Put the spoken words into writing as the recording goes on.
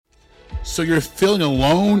So you're feeling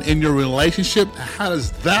alone in your relationship? How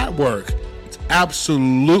does that work? It's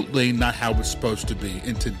absolutely not how it's supposed to be.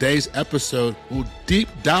 In today's episode, we'll deep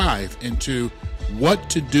dive into what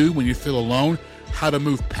to do when you feel alone, how to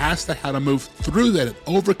move past that, how to move through that and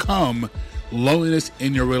overcome loneliness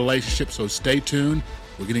in your relationship. So stay tuned.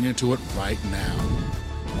 We're getting into it right now.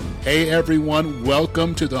 Hey everyone,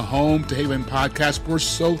 welcome to the Home to Haven podcast. We're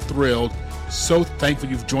so thrilled, so thankful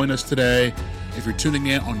you've joined us today. If you're tuning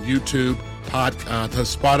in on YouTube, to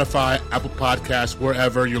Spotify, Apple Podcasts,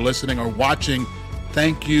 wherever you're listening or watching,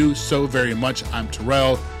 thank you so very much. I'm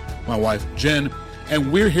Terrell, my wife Jen, and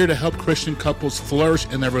we're here to help Christian couples flourish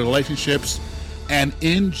in their relationships and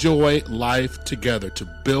enjoy life together to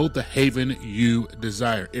build the haven you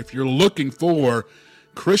desire. If you're looking for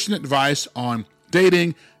Christian advice on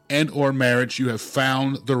dating and or marriage, you have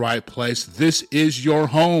found the right place. This is your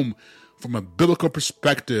home from a biblical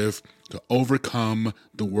perspective to overcome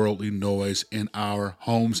the worldly noise in our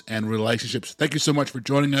homes and relationships. Thank you so much for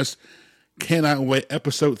joining us. Cannot wait.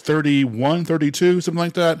 Episode 31, 32, something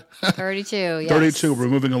like that? 32, yes. 32, we're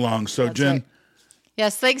moving along. So, That's Jen. right.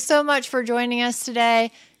 Yes, thanks so much for joining us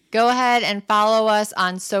today. Go ahead and follow us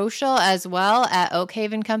on social as well at Oak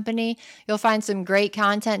Haven Company. You'll find some great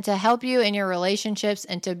content to help you in your relationships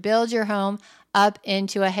and to build your home up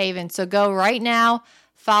into a haven. So go right now,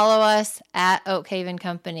 follow us at Oak Haven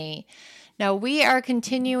Company. Now, we are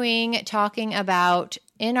continuing talking about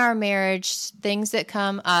in our marriage things that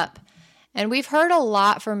come up. And we've heard a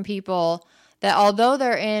lot from people that although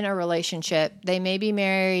they're in a relationship, they may be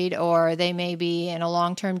married or they may be in a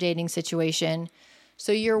long-term dating situation.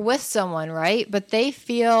 So you're with someone, right? But they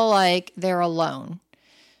feel like they're alone.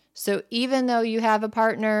 So even though you have a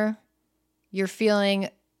partner, you're feeling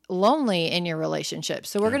lonely in your relationship.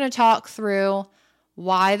 So we're going to talk through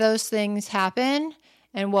why those things happen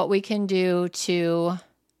and what we can do to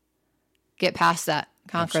get past that,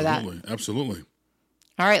 conquer that. Absolutely.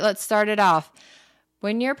 All right, let's start it off.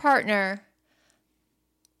 When your partner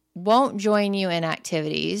won't join you in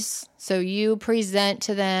activities, so you present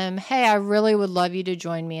to them, hey, I really would love you to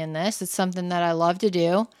join me in this. It's something that I love to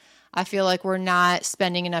do. I feel like we're not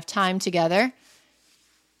spending enough time together.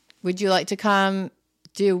 Would you like to come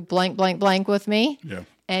do blank, blank, blank with me? Yeah.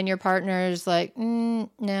 And your partner's like,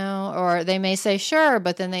 no. Or they may say, sure,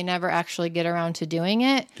 but then they never actually get around to doing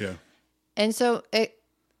it. Yeah. And so it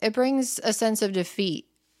brings a sense of defeat,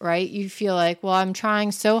 right? You feel like, well, I'm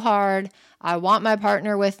trying so hard. I want my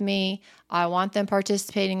partner with me. I want them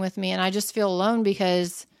participating with me. And I just feel alone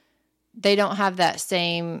because they don't have that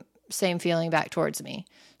same feeling back towards me.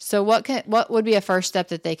 So what would be a first step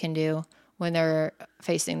that they can do when they're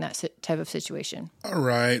facing that type of situation? All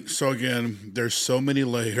right. So again, there's so many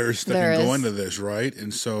layers that can go into this, right?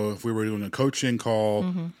 And so if we were doing a coaching call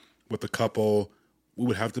with a couple, we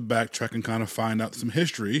would have to backtrack and kind of find out some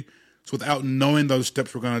history. So without knowing those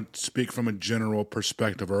steps, we're going to speak from a general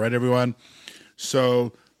perspective. All right, everyone?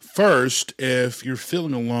 So first, if you're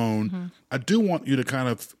feeling alone, I do want you to kind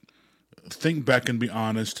of think back and be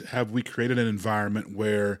honest. Have we created an environment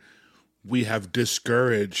where we have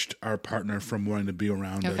discouraged our partner from wanting to be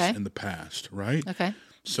around us in the past, right? Okay.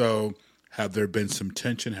 So have there been some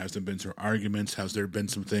tension? Has there been some arguments? Has there been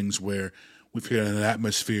some things where we've created an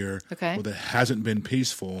atmosphere where that hasn't been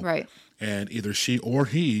peaceful? Right. And either she or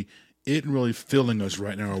he isn't really feeling us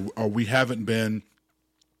right now, or we haven't been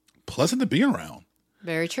pleasant to be around.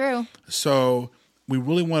 Very true. So we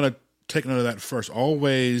really want to take note of that first.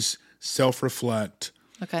 Always self-reflect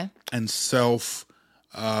and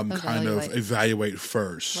kind of evaluate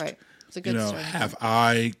first. Right. It's a good start. Have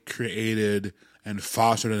I created and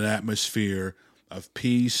fostered an atmosphere of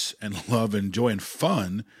peace and love and joy and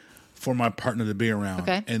fun for my partner to be around?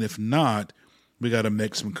 Okay. And if not, we got to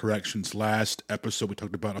make some corrections. Last episode, we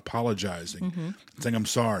talked about apologizing, saying, I'm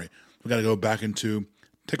sorry. We got to go back into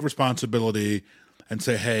take responsibility and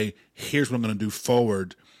say, hey, here's what I'm going to do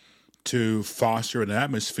forward to foster an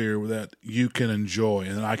atmosphere that you can enjoy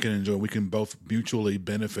and that I can enjoy. We can both mutually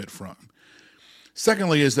benefit from.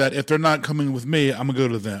 Secondly is that if they're not coming with me, I'm going to go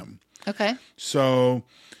to them. Okay. So,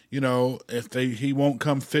 if he won't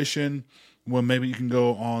come fishing, well, maybe you can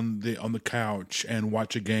go on the couch and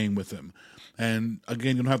watch a game with him. And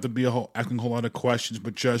again, you don't have to be asking a whole lot of questions,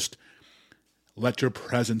 but just let your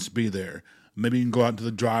presence be there. Maybe you can go out into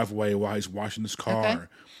the driveway while he's washing his car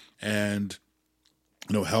and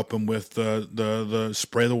help him with the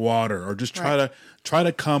spray the water, or just try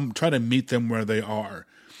to meet them where they are.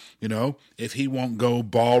 If he won't go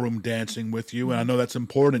ballroom dancing with you, and I know that's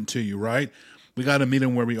important to you, right? We got to meet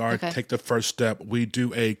him where we are. Take the first step. We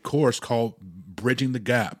do a course called Bridging the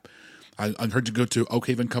Gap. I encourage you to go to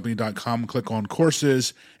oakhavencompany.com, click on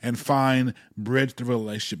courses, and find Bridge the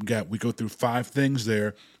Relationship Gap. We go through 5 things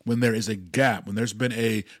there when there is a gap, when there's been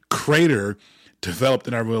a crater developed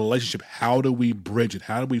in our relationship. How do we bridge it?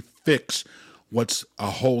 How do we fix what's a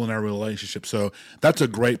hole in our relationship? So that's a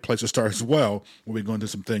great place to start as well, when we go into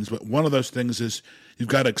some things. But one of those things is you've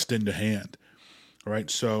got to extend a hand. All right,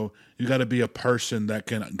 so you got to be a person that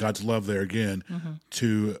can, God's love there again,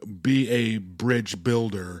 to be a bridge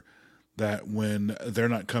builder, that when they're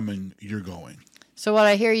not coming, you're going. So what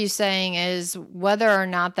I hear you saying is whether or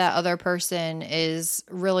not that other person is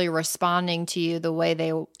really responding to you the way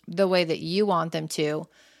that you want them to,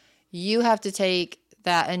 you have to take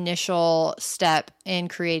that initial step in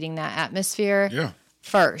creating that atmosphere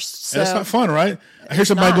first. So and it's not fun, right? I hear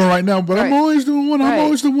somebody going right now, but I'm always the one. I'm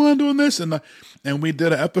always the one doing this, and we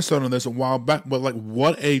did an episode on this a while back. But like,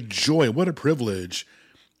 what a joy, what a privilege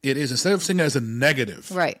it is. Instead of seeing it as a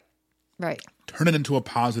negative, right, turn it into a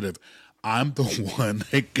positive. I'm the one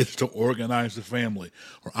that gets to organize the family,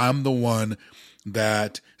 or I'm the one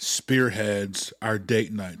that spearheads our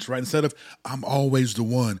date nights, right? Instead of I'm always the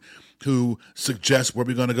one who suggests where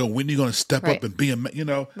we're going to go, when you're going to step up and be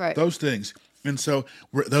those things. And so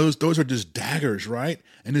those are just daggers, right?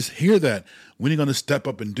 And just hear that when you're going to step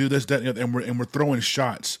up and do this, that, and we're throwing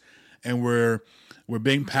shots, and we're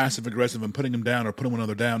being passive aggressive and putting them down or putting one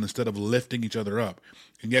another down instead of lifting each other up.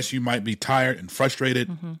 And yes, you might be tired and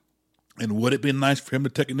frustrated. And would it be nice for him to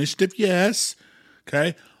take initiative? Yes.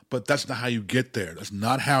 Okay. But that's not how you get there. That's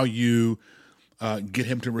not how you get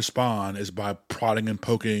him to respond, is by prodding and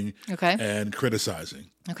poking and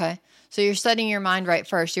criticizing. Okay. So you're setting your mind right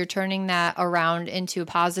first. You're turning that around into a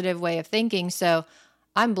positive way of thinking. So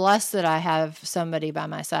I'm blessed that I have somebody by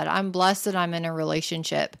my side. I'm blessed that I'm in a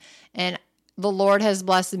relationship. And the Lord has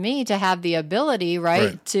blessed me to have the ability,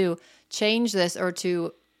 right. to change this, or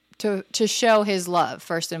to show his love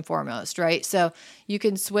first and foremost, right? So you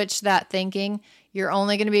can switch that thinking. You're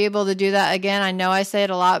only going to be able to do that. Again, I know I say it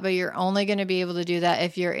a lot, but you're only going to be able to do that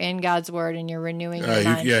if you're in God's word and you're renewing your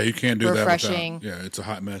mind. You can't do refreshing. that without. It's a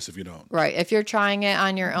hot mess if you don't. Right. If you're trying it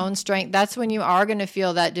on your own strength, that's when you are going to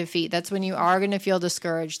feel that defeat. That's when you are going to feel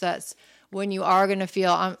discouraged. That's when you are going to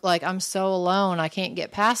feel, I'm so alone. I can't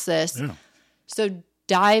get past this. Yeah. So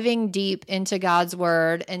diving deep into God's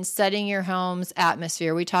word and setting your home's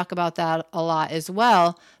atmosphere. We talk about that a lot as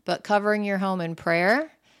well, but covering your home in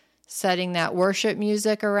prayer, setting that worship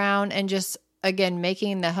music around, and just, again,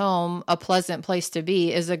 making the home a pleasant place to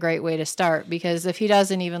be is a great way to start. Because if he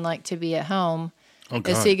doesn't even like to be at home,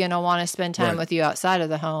 is he going to want to spend time with you outside of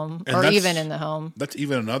the home, or even in the home? That's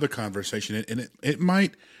even another conversation. And it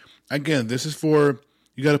might, again, this is for,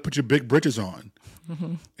 you got to put your big britches on.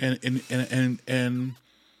 And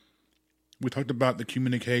we talked about the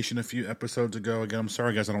communication a few episodes ago. Again, I'm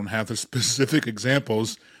sorry, guys, I don't have the specific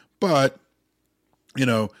examples, but,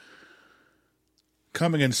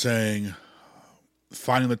 coming and saying,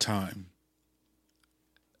 finding the time,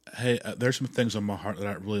 hey, there's some things on my heart that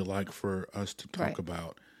I'd really like for us to talk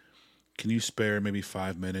about. Can you spare maybe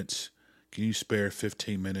 5 minutes? Can you spare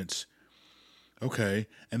 15 minutes? Okay.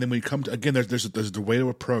 And then we come to, again, there's the way to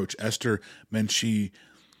approach. Esther, man,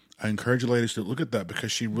 I encourage you ladies to look at that,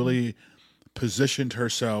 because she really positioned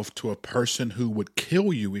herself to a person who would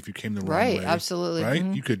kill you if you came the wrong way. Right, absolutely. Right?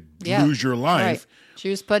 You could lose your life. Right. She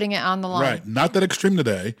was putting it on the line. Right. Not that extreme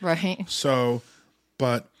today. Right. So,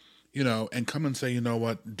 but, and come and say, you know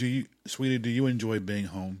what, sweetie, do you enjoy being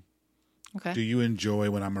home? Okay. Do you enjoy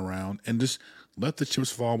when I'm around? And just let the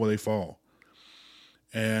chips fall where they fall.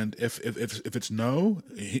 And if it's no,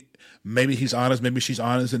 maybe he's honest, maybe she's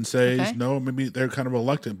honest and says no, maybe they're kind of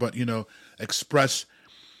reluctant, but, express,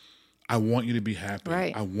 I want you to be happy.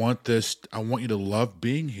 Right. I want you to love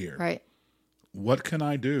being here. Right. What can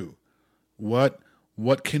I do? What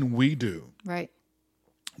can we do? Right.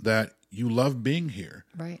 That you love being here.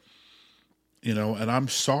 Right. And I'm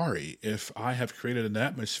sorry if I have created an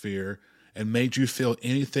atmosphere and made you feel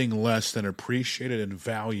anything less than appreciated and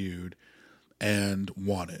valued and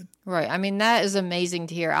wanted. Right. I mean, that is amazing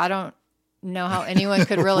to hear. I don't know how anyone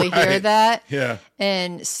could really hear that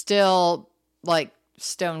and still, like,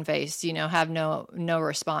 stone-faced, have no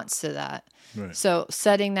response to that. Right. So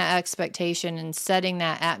setting that expectation and setting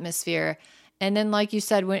that atmosphere. And then, like you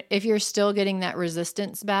said, if you're still getting that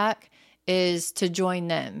resistance back, is to join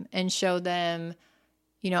them and show them,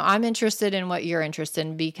 I'm interested in what you're interested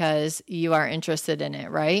in because you are interested in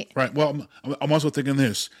it, right? Right. Well, I'm also thinking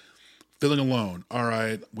this, feeling alone. All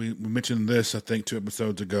right. We mentioned this, I think, 2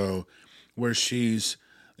 episodes ago, where she's,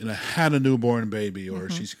 had a newborn baby, or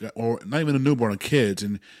she's got, or not even a newborn, kids,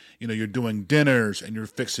 and you're doing dinners and you're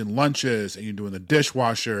fixing lunches and you're doing the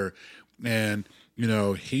dishwasher, and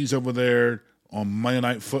he's over there on Monday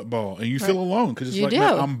Night Football, and you feel alone because it's You like, do.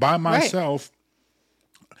 man, I'm by myself.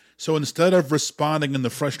 So instead of responding in the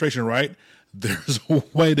frustration, right, there's a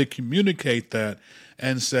way to communicate that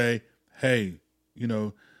and say, hey,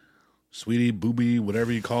 sweetie, booby,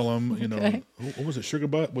 whatever you call them, what was it? Sugar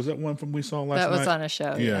Butt? Was that one from we saw last night? That was on a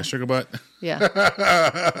show. Yeah, Sugar Butt.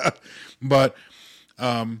 Yeah. But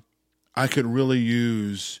I could really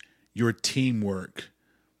use your teamwork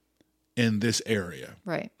in this area.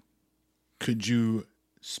 Right. Could you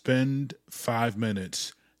spend 5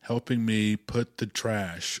 minutes helping me put the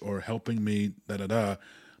trash or helping me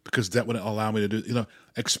because that would allow me to do,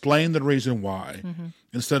 explain the reason why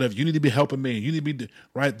instead of you need to be helping me. You need to be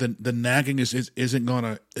right. The nagging isn't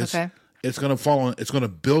gonna, it's going to fall on, it's going to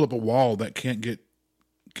build up a wall that can't get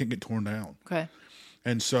torn down. Okay.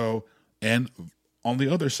 And so, and on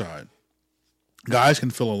the other side, guys can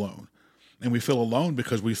feel alone, and we feel alone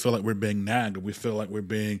because we feel like we're being nagged, or we feel like we're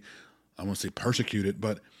being, I won't say persecuted,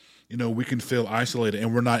 but we can feel isolated,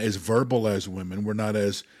 and we're not as verbal as women.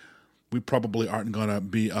 We probably aren't going to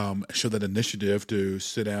be show that initiative to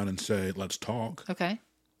sit down and say, let's talk. Okay.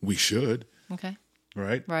 We should. Okay.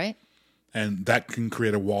 Right? Right. And that can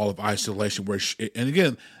create a wall of isolation and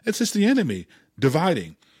again, it's just the enemy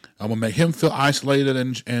dividing. I'm going to make him feel isolated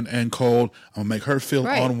and cold. I'm going to make her feel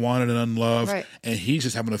unwanted and unloved. Right. And he's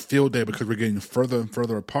just having a field day because we're getting further and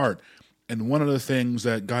further apart. And one of the things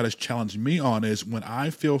that God has challenged me on is when I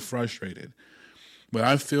feel frustrated, when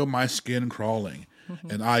I feel my skin crawling,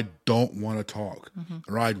 and I don't want to talk,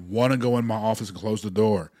 or I want to go in my office and close the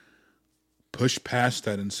door, push past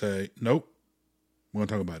that and say, nope, we're going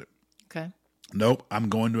to talk about it. Okay. Nope, I'm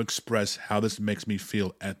going to express how this makes me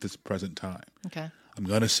feel at this present time. Okay. I'm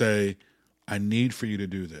going to say, I need for you to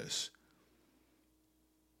do this,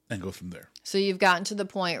 and go from there. So you've gotten to the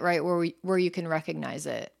point, right, where you can recognize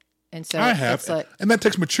it. And so I have, it's and that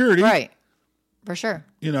takes maturity. Right. For sure.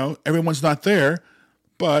 Everyone's not there,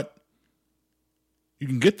 but you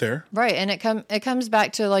can get there. Right. And it comes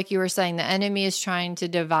back to, like you were saying, the enemy is trying to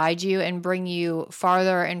divide you and bring you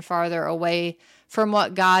farther and farther away from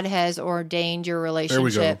what God has ordained your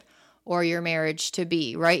relationship or your marriage to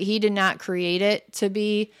be, right? He did not create it to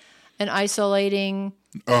be an isolating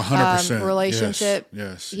 100% relationship.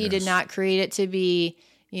 Yes. He did not create it to be,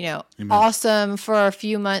 awesome for a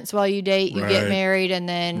few months while you date, you get married, and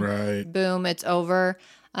then boom, it's over.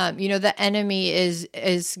 The enemy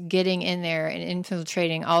is getting in there and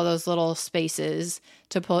infiltrating all those little spaces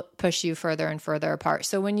to push you further and further apart.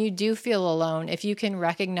 So when you do feel alone, if you can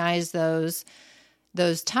recognize those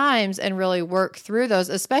times and really work through those,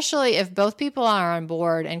 especially if both people are on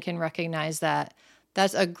board and can recognize that,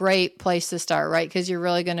 that's a great place to start, right? Because you're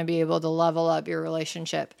really going to be able to level up your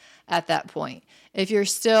relationship at that point. If you're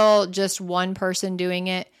still just one person doing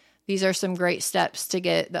it, these are some great steps to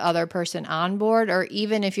get the other person on board. Or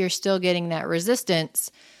even if you're still getting that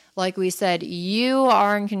resistance, like we said, you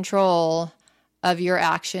are in control of your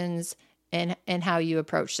actions and how you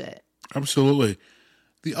approach it. Absolutely.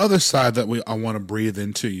 The other side that I want to breathe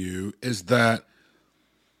into you is that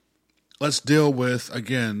let's deal with,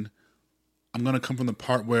 again, I'm going to come from the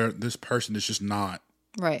part where this person is just not.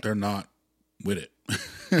 Right. They're not with it.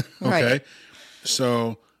 Okay? Right.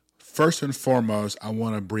 So first and foremost, I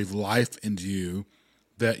want to breathe life into you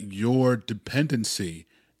that your dependency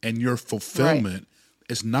and your fulfillment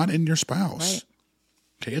is not in your spouse. Right.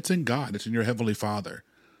 Okay, it's in God. It's in your Heavenly Father.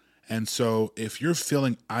 And so if you're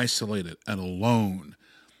feeling isolated and alone,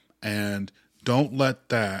 and don't let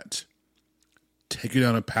that take you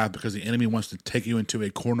down a path because the enemy wants to take you into a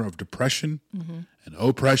corner of depression and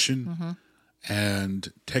oppression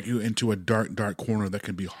and take you into a dark, dark corner that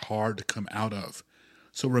can be hard to come out of.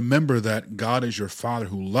 So remember that God is your Father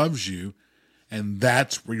who loves you, and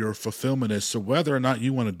that's where your fulfillment is. So whether or not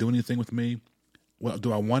you want to do anything with me, well,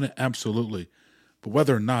 do I want it? Absolutely. But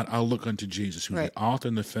whether or not, I'll look unto Jesus, who's the author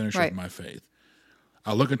and the finisher of my faith.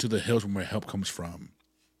 I'll look into the hills where my help comes from.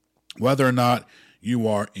 Whether or not you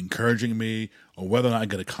are encouraging me or whether or not I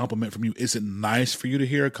get a compliment from you, is it nice for you to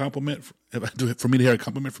hear a compliment? For me to hear a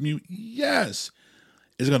compliment from you? Yes.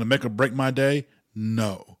 Is it going to make or break my day?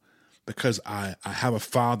 No. Because I have a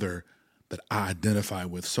Father that I identify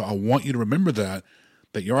with. So I want you to remember that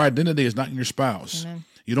your identity is not in your spouse. Amen.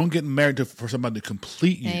 You don't get married for somebody to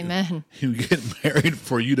complete you. Amen. You get married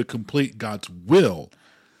for you to complete God's will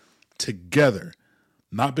together.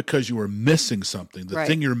 Not because you were missing something. The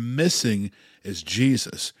thing you're missing is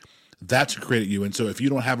Jesus. That's who created you. And so if you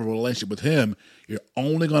don't have a relationship with him, you're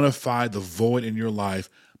only going to find the void in your life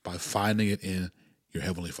by finding it in your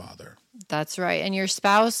Heavenly Father. That's right. And your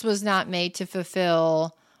spouse was not made to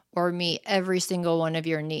fulfill or meet every single one of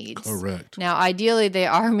your needs. Correct. Now, ideally, they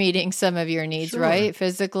are meeting some of your needs, Sure. right?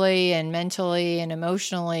 Physically and mentally and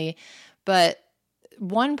emotionally. But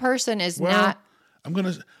one person is not. I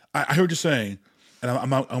hear what you're saying, and I'm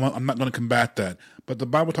not going to combat that. But the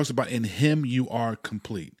Bible talks about in Him you are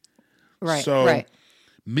complete. Right. So right.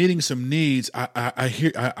 meeting some needs,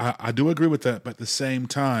 I do agree with that. But at the same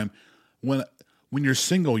time, when you're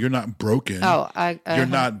single, you're not broken. You're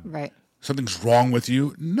not right. Something's wrong with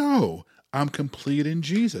you. No, I'm complete in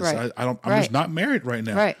Jesus. Right. I'm just not married right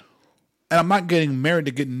now. Right. And I'm not getting married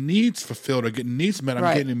to get needs fulfilled or get needs met.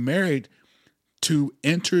 I'm getting married to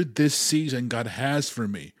enter this season God has for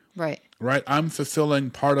me. Right. Right. I'm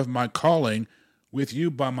fulfilling part of my calling with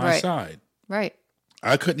you by my side. Right.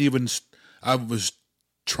 I was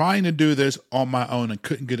trying to do this on my own and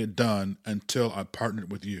couldn't get it done until I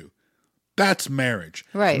partnered with you. That's marriage.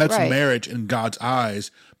 Right. And that's marriage in God's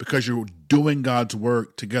eyes because you're doing God's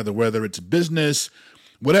work together, whether it's business,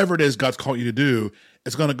 whatever it is God's called you to do,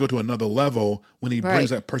 it's going to go to another level when He brings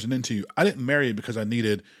that person into you. I didn't marry you because I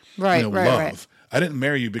needed love. Right. I didn't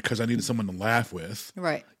marry you because I needed someone to laugh with.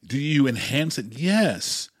 Right. Do you enhance it?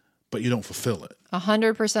 Yes, but you don't fulfill it.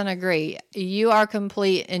 100% agree. You are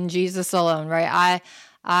complete in Jesus alone, right?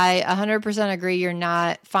 I 100% agree. You're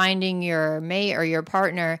not finding your mate or your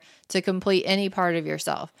partner to complete any part of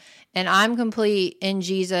yourself. And I'm complete in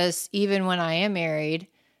Jesus even when I am married.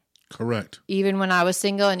 Correct. Even when I was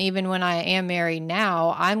single and even when I am married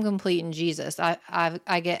now, I'm complete in Jesus.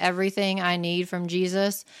 I get everything I need from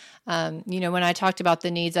Jesus. When I talked about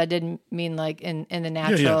the needs, I didn't mean like in the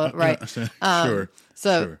natural, right?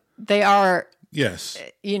 Sure. They are, yes,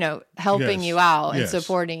 helping you out and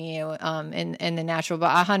supporting you in the natural.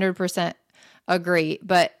 But I 100% agree.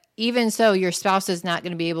 But even so, your spouse is not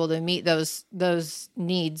going to be able to meet those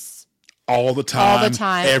needs all the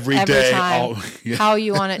time, every day, time, how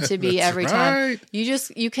you want it to be every time.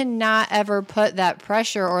 You cannot ever put that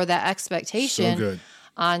pressure or that expectation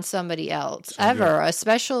on somebody else ever,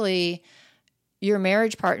 especially your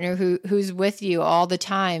marriage partner who's with you all the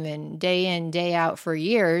time and day in, day out for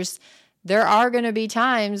years. There are going to be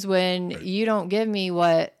times when you don't give me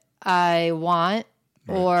what I want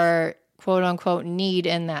or quote unquote need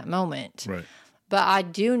in that moment. Right. But I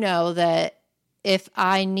do know that if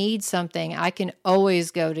I need something, I can always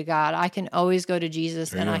go to God. I can always go to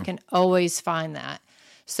Jesus, and I can always find that.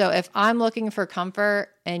 So if I'm looking for comfort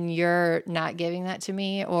and you're not giving that to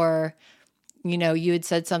me, or, you had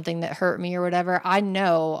said something that hurt me or whatever, I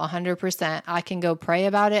know 100% I can go pray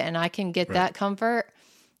about it and I can get that comfort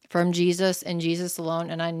from Jesus and Jesus alone.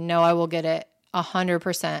 And I know I will get it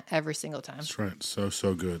 100% every single time. That's right.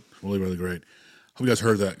 So good. Really, really great. Hope you guys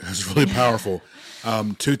heard that. It's really powerful.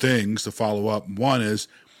 Two things to follow up. One is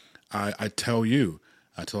I tell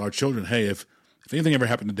our children, hey, if anything ever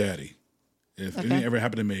happened to Daddy, if anything ever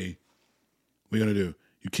happened to me, what are you going to do?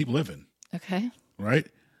 You keep living. Okay. Right?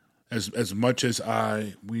 As much as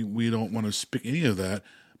we don't want to speak any of that,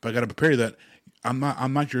 but I got to prepare you that I'm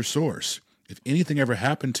not your source. If anything ever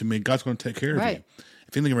happened to me, God's going to take care of you.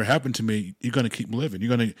 If anything ever happened to me, you're going to keep living.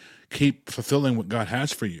 You're going to keep fulfilling what God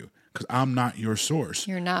has for you. Because I'm not your source.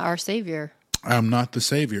 You're not our Savior. I'm not the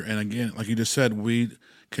Savior. And again, like you just said, we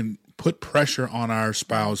can put pressure on our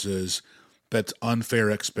spouses that's unfair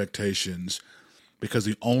expectations because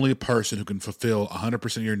the only person who can fulfill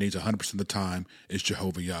 100% of your needs 100% of the time is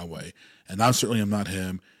Jehovah Yahweh. And I certainly am not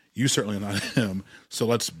Him. You certainly are not Him. So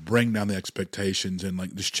let's bring down the expectations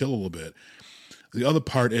and just chill a little bit. The other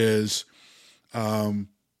part is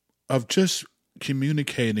of just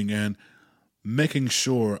communicating and making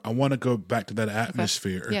sure, I want to go back to that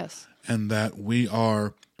atmosphere. Yes. And that we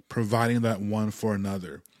are providing that one for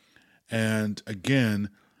another. And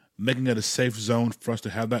again, making it a safe zone for us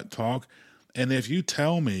to have that talk. And if you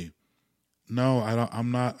tell me, no,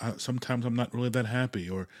 sometimes I'm not really that happy.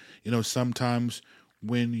 Or, sometimes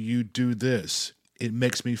when you do this, it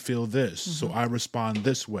makes me feel this. Mm-hmm. So I respond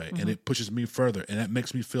this way and it pushes me further and that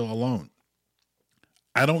makes me feel alone.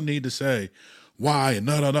 I don't need to say, why?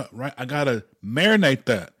 No, right? I got to marinate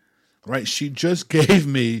that, right? She just gave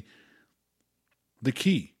me the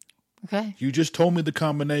key. Okay. You just told me the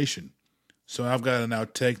combination. So I've got to now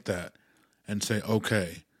take that and say,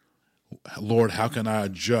 okay, Lord, how can I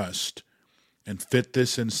adjust and fit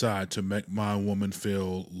this inside to make my woman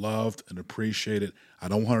feel loved and appreciated? I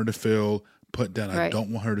don't want her to feel put down. I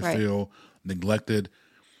don't want her to feel neglected,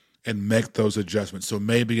 and make those adjustments. So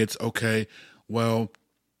maybe it's okay, well,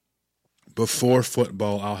 before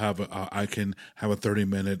football, I can have a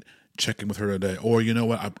 30-minute check-in with her today. Or you know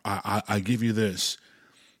what? I give you this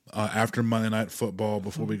after Monday Night Football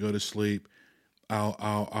before we go to sleep.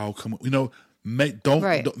 I'll come.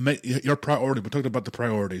 don't make your priority. We're talking about the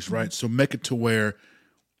priorities, right? So make it to where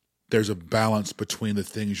there's a balance between the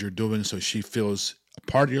things you're doing, so she feels a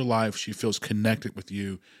part of your life, she feels connected with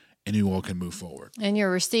you, and you all can move forward. And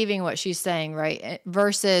you're receiving what she's saying, right?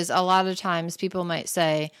 Versus a lot of times people might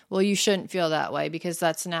say, well, you shouldn't feel that way because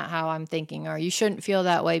that's not how I'm thinking, or you shouldn't feel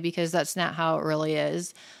that way because that's not how it really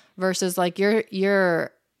is. Versus like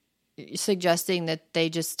you're suggesting that they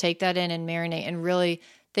just take that in and marinate and really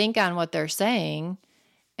think on what they're saying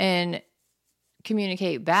and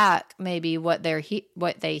communicate back maybe what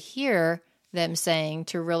they hear them saying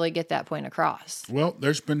to really get that point across. Well,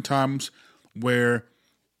 there's been times where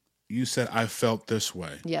you said, I felt this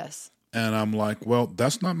way. Yes. And I'm like, well,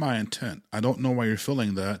 that's not my intent. I don't know why you're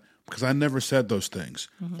feeling that because I never said those things.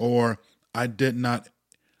 Mm-hmm. Or I did not,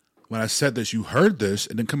 when I said this, you heard this.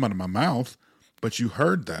 It didn't come out of my mouth, but you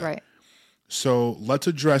heard that. Right. So let's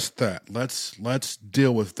address that. Let's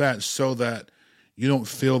deal with that so that you don't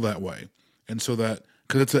feel that way. And so that,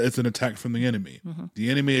 because it's an attack from the enemy. Mm-hmm. The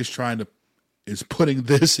enemy is putting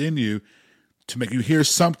this in you to make you hear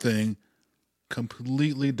something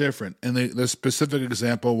completely different. And the specific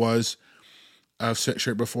example was, I've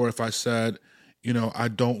shared before, if I said, I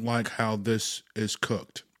don't like how this is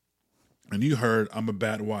cooked. And you heard, I'm a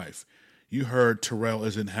bad wife. You heard, Terrell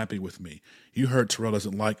isn't happy with me. You heard, Terrell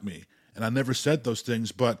doesn't like me. And I never said those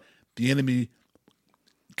things, but the enemy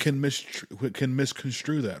can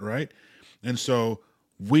misconstrue that, right? And so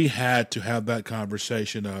we had to have that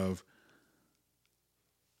conversation of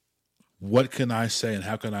what can I say and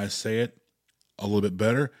how can I say it a little bit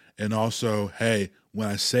better? And also, hey, when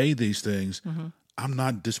I say these things, mm-hmm. I'm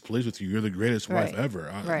not displeased with you. You're the greatest wife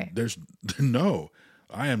ever.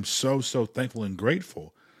 I am so thankful and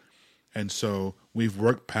grateful. And so we've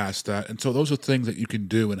worked past that. And so those are things that you can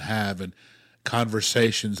do and have and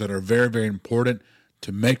conversations that are very, very important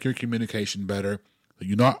to make your communication better.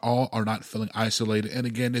 You are not feeling isolated. And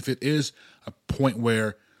again, if it is a point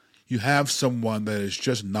where you have someone that is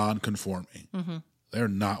just non-conforming, mm-hmm. they're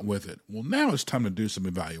not with it. Well, now it's time to do some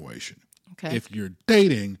evaluation. Okay. If you're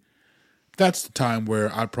dating, that's the time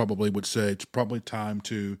where I probably would say it's probably time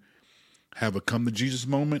to have a come to Jesus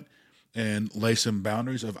moment and lay some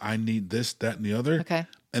boundaries of I need this, that, and the other. Okay.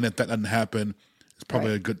 And if that doesn't happen, it's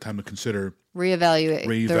probably a good time to consider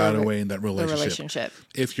reevaluating that relationship. The relationship.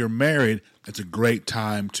 If you're married, it's a great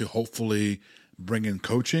time to hopefully bring in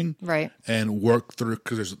coaching, right, and work through,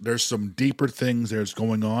 because there's some deeper things that's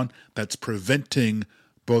going on that's preventing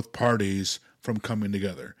both parties from coming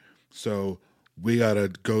together. So we got to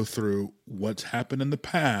go through what's happened in the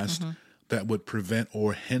past mm-hmm. that would prevent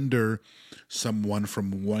or hinder someone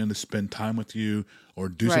from wanting to spend time with you or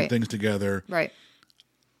do some things together. Right.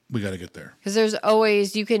 We got to get there.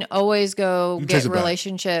 Because you can always go get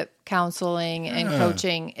relationship counseling and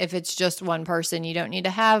coaching if it's just one person. You don't need to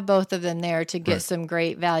have both of them there to get some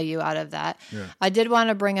great value out of that. Yeah. I did want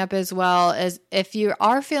to bring up as well as if you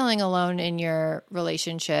are feeling alone in your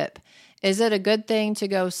relationship, is it a good thing to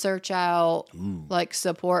go search out like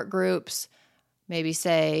support groups, maybe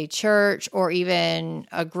say church or even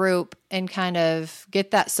a group, and kind of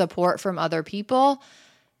get that support from other people?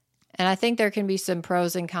 And I think there can be some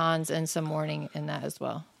pros and cons and some warning in that as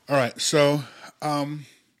well. All right. So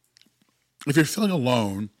if you're feeling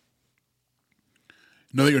alone,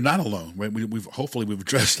 know that you're not alone. Right? We've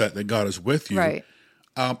addressed that God is with you. Right.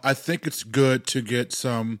 I think it's good to get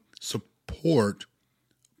some support,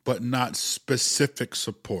 but not specific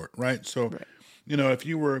support. Right. So, if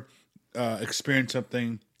you were experiencing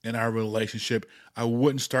something in our relationship, I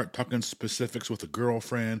wouldn't start talking specifics with a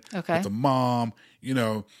girlfriend, with a mom,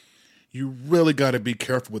 You really got to be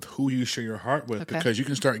careful with who you share your heart with because you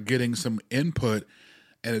can start getting some input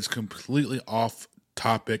and it's completely off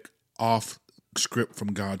topic, off script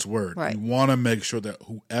from God's word. Right. You want to make sure that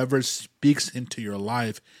whoever speaks into your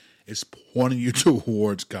life is pointing you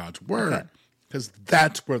towards God's word because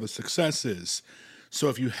that's where the success is. So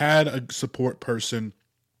if you had a support person,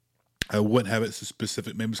 I wouldn't have it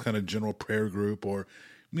specific. Maybe it's kind of general prayer group or,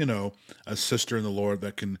 a sister in the Lord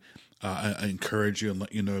that can encourage you and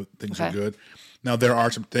let you know things are good. Now, there are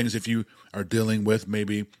some things if you are dealing with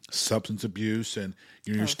maybe substance abuse and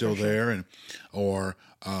you're still there, or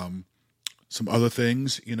some other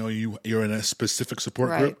things. You're in a specific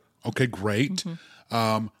support group. Okay, great.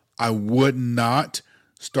 Mm-hmm. I would not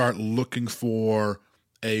start looking for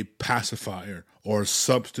a pacifier or a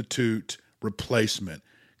substitute replacement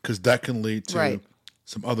because that can lead to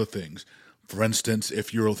some other things. For instance,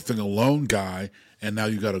 if you're a alone guy and now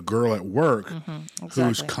you got a girl at work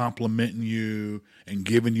who's complimenting you and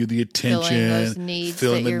giving you the attention,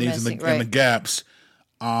 filling the needs and the gaps,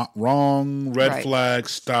 wrong, red Right. flag,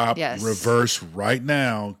 stop, Yes. reverse right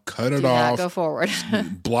now, cut it Do not off, go forward.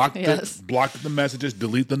 block Yes. block the messages,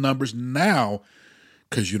 delete the numbers now,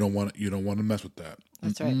 because you don't want to mess with that.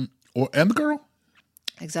 That's right. And the girl.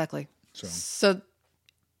 Exactly. So So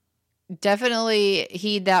definitely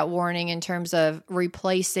heed that warning in terms of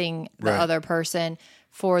replacing the Right. other person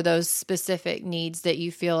for those specific needs that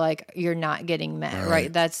you feel like you're not getting met,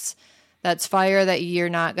 right? That's fire that you're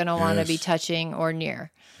not going to want to be Yes. touching or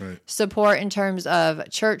near. right, Support in terms of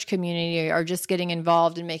church community or just getting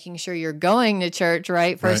involved and making sure you're going to church,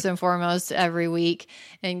 right? First Right. and foremost every week,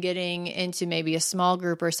 and getting into maybe a small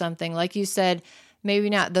group or something. Like you said, maybe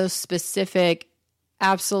not those specific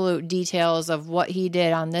absolute details of what he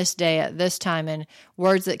did on this day at this time and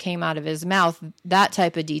words that came out of his mouth, that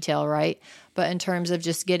type of detail, right? But in terms of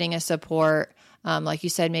just getting a support, like you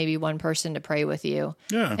said, maybe one person to pray with you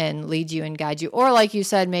Yeah. and lead you and guide you. Or like you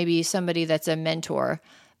said, maybe somebody that's a mentor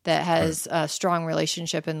that has a strong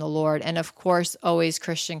relationship in the Lord. And of course, always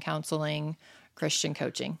Christian counseling, Christian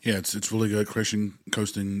coaching. yeah, it's really good. Christian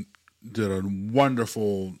Coasting did a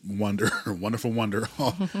wonderful wonder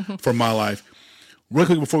for my life. Real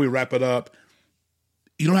quick before we wrap it up,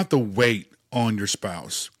 you don't have to wait on your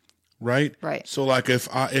spouse, right? Right. So like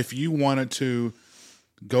if you wanted to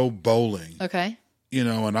go bowling, Okay.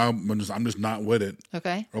 and I'm just not with it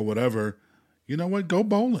Okay. or whatever, you know what? Go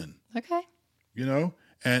bowling, Okay.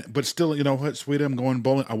 but still, you know what, sweetie, I'm going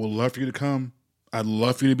bowling. I would love for you to come. I'd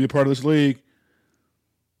love for you to be a part of this league.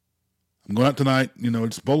 I'm going out tonight.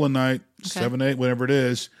 It's bowling night, 7, 8, whatever it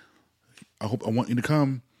is. I want you to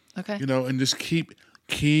come. Okay. And just keep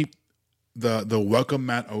the welcome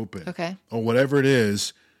mat open. Okay. Or whatever it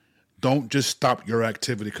is. Don't just stop your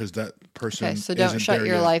activity because that person. Okay, so don't isn't shut there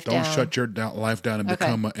your yet. life don't down. shut your life down and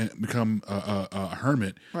Okay. become a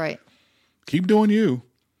hermit. Right. Keep doing you,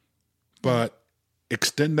 but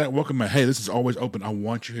extend that welcome mat. Hey, this is always open. I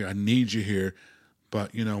want you here. I need you here.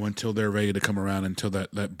 But until they're ready to come around, until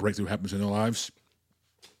that breakthrough happens in their lives,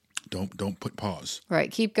 don't put pause. Right.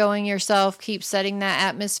 Keep going yourself. Keep setting that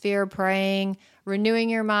atmosphere, praying, renewing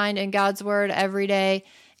your mind in God's word every day,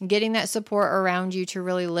 and getting that support around you to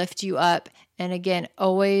really lift you up. And again,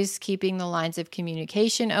 always keeping the lines of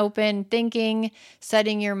communication open, thinking,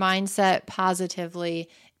 setting your mindset positively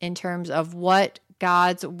in terms of what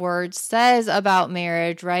God's word says about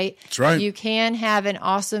marriage, right? That's right. You can have an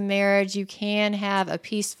awesome marriage. You can have a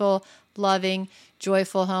peaceful, loving,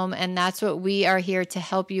 joyful home. And that's what we are here to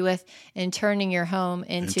help you with in turning your home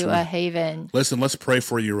into a haven. Listen, let's pray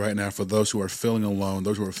for you right now for those who are feeling alone,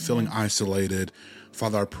 those who are feeling isolated.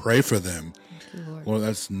 Father, I pray for them. Lord,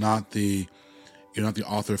 that's not you're not the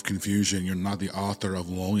author of confusion. You're not the author of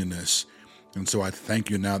loneliness. And so I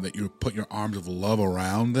thank you now that you put your arms of love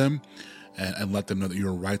around them and let them know that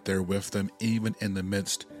you're right there with them, even in the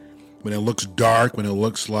midst. When it looks dark, when it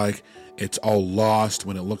looks like it's all lost,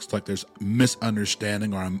 when it looks like there's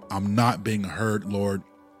misunderstanding or I'm not being heard, Lord,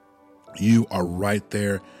 you are right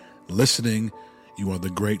there listening. You are the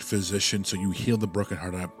great physician, so you heal the broken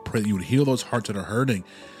heart. I pray that you would heal those hearts that are hurting,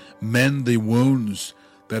 mend the wounds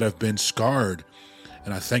that have been scarred.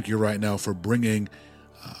 And I thank you right now for bringing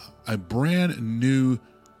a brand new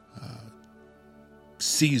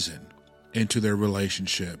season into their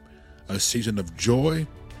relationship, a season of joy,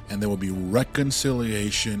 and there will be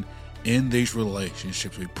reconciliation in these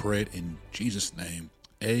relationships. We pray it in Jesus' name.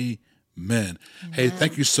 Amen. Hey,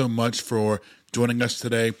 thank you so much for joining us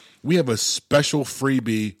today. We have a special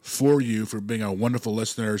freebie for you for being our wonderful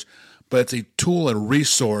listeners, but it's a tool and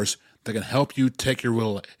resource that can help you take your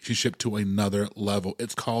relationship to another level.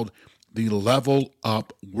 It's called the Level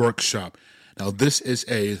Up Workshop. Now, this is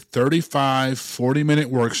a 35, 40-minute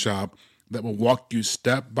workshop that will walk you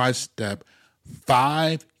step by step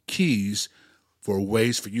 5 keys for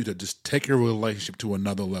ways for you to just take your relationship to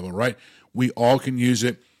another level, right? We all can use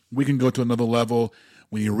it. We can go to another level.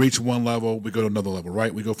 When you reach one level, we go to another level,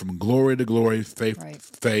 right? We go from glory to glory, faith to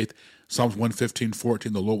faith. Psalms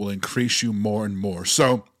 115:14, the Lord will increase you more and more.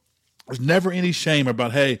 So there's never any shame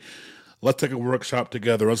about, hey, let's take a workshop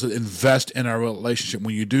together. Let's invest in our relationship.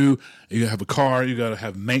 When you do, you have a car, you got to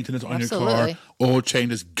have maintenance on your car, oil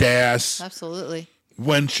changes, gas. Absolutely.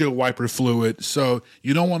 Windshield wiper fluid. So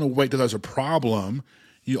you don't want to wait till there's a problem.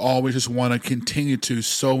 You always just want to continue to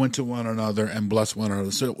sow into one another and bless one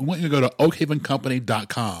another. So we want you to go to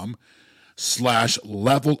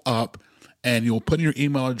oakhavencompany.com/level up, and you'll put in your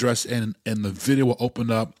email address in, and the video will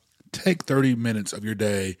open up. Take 30 minutes of your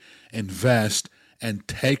day, invest, and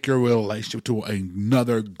take your relationship to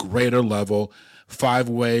another greater level. 5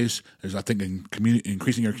 ways. There's, I think,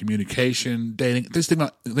 increasing your communication, dating,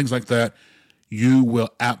 things like that. You will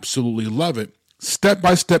absolutely love it.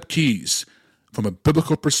 step-by-step keys from a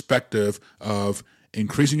biblical perspective of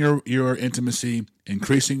increasing your intimacy,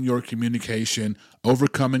 increasing your communication,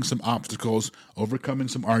 overcoming some obstacles, overcoming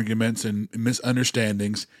some arguments and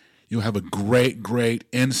misunderstandings. You'll have a great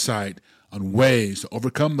insight on ways to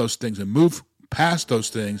overcome those things and move past those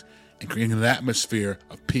things and creating an atmosphere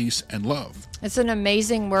of peace and love. It's an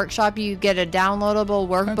amazing workshop. You get a downloadable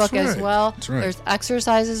workbook as well. That's right. There's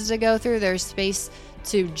exercises to go through. There's space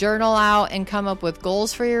to journal out and come up with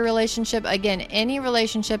goals for your relationship. Again, any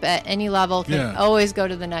relationship at any level can always go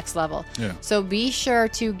to the next level. Yeah. So be sure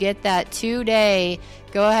to get that today.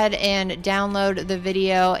 Go ahead and download the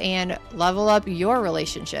video and level up your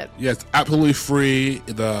relationship. Yes, absolutely free.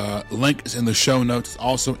 The link is in the show notes,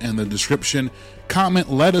 also in the description. Comment,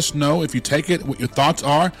 let us know if you take it, what your thoughts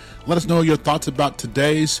are. Let us know your thoughts about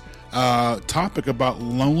today's topic about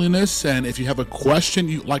loneliness. And if you have a question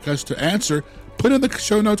you'd like us to answer, put in the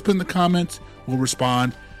show notes, put in the comments. We'll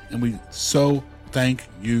respond. And we so thank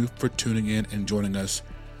you for tuning in and joining us.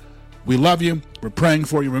 We love you. We're praying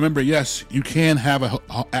for you. Remember, yes, you can have an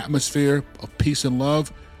atmosphere of peace and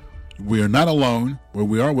love. We are not alone, where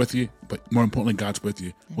we are with you, but more importantly, God's with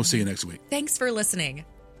you. We'll see you next week. Thanks for listening.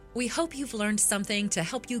 We hope you've learned something to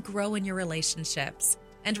help you grow in your relationships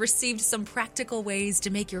and received some practical ways to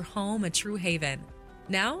make your home a true haven.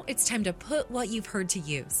 Now it's time to put what you've heard to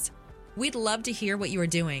use. We'd love to hear what you are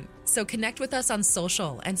doing, so connect with us on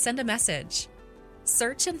social and send a message.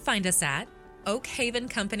 Search and find us at Oak Haven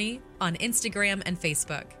Company on Instagram and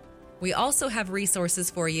Facebook. We also have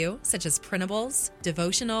resources for you, such as printables,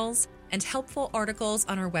 devotionals, and helpful articles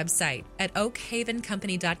on our website at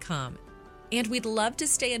oakhavencompany.com. And we'd love to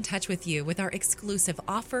stay in touch with you with our exclusive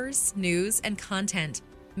offers, news, and content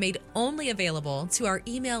made only available to our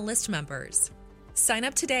email list members. Sign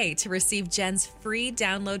up today to receive Jen's free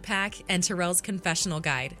download pack and Terrell's confessional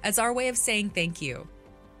guide as our way of saying thank you.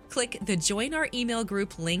 Click the Join Our Email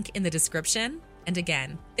Group link in the description. And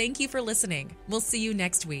again, thank you for listening. We'll see you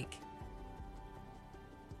next week.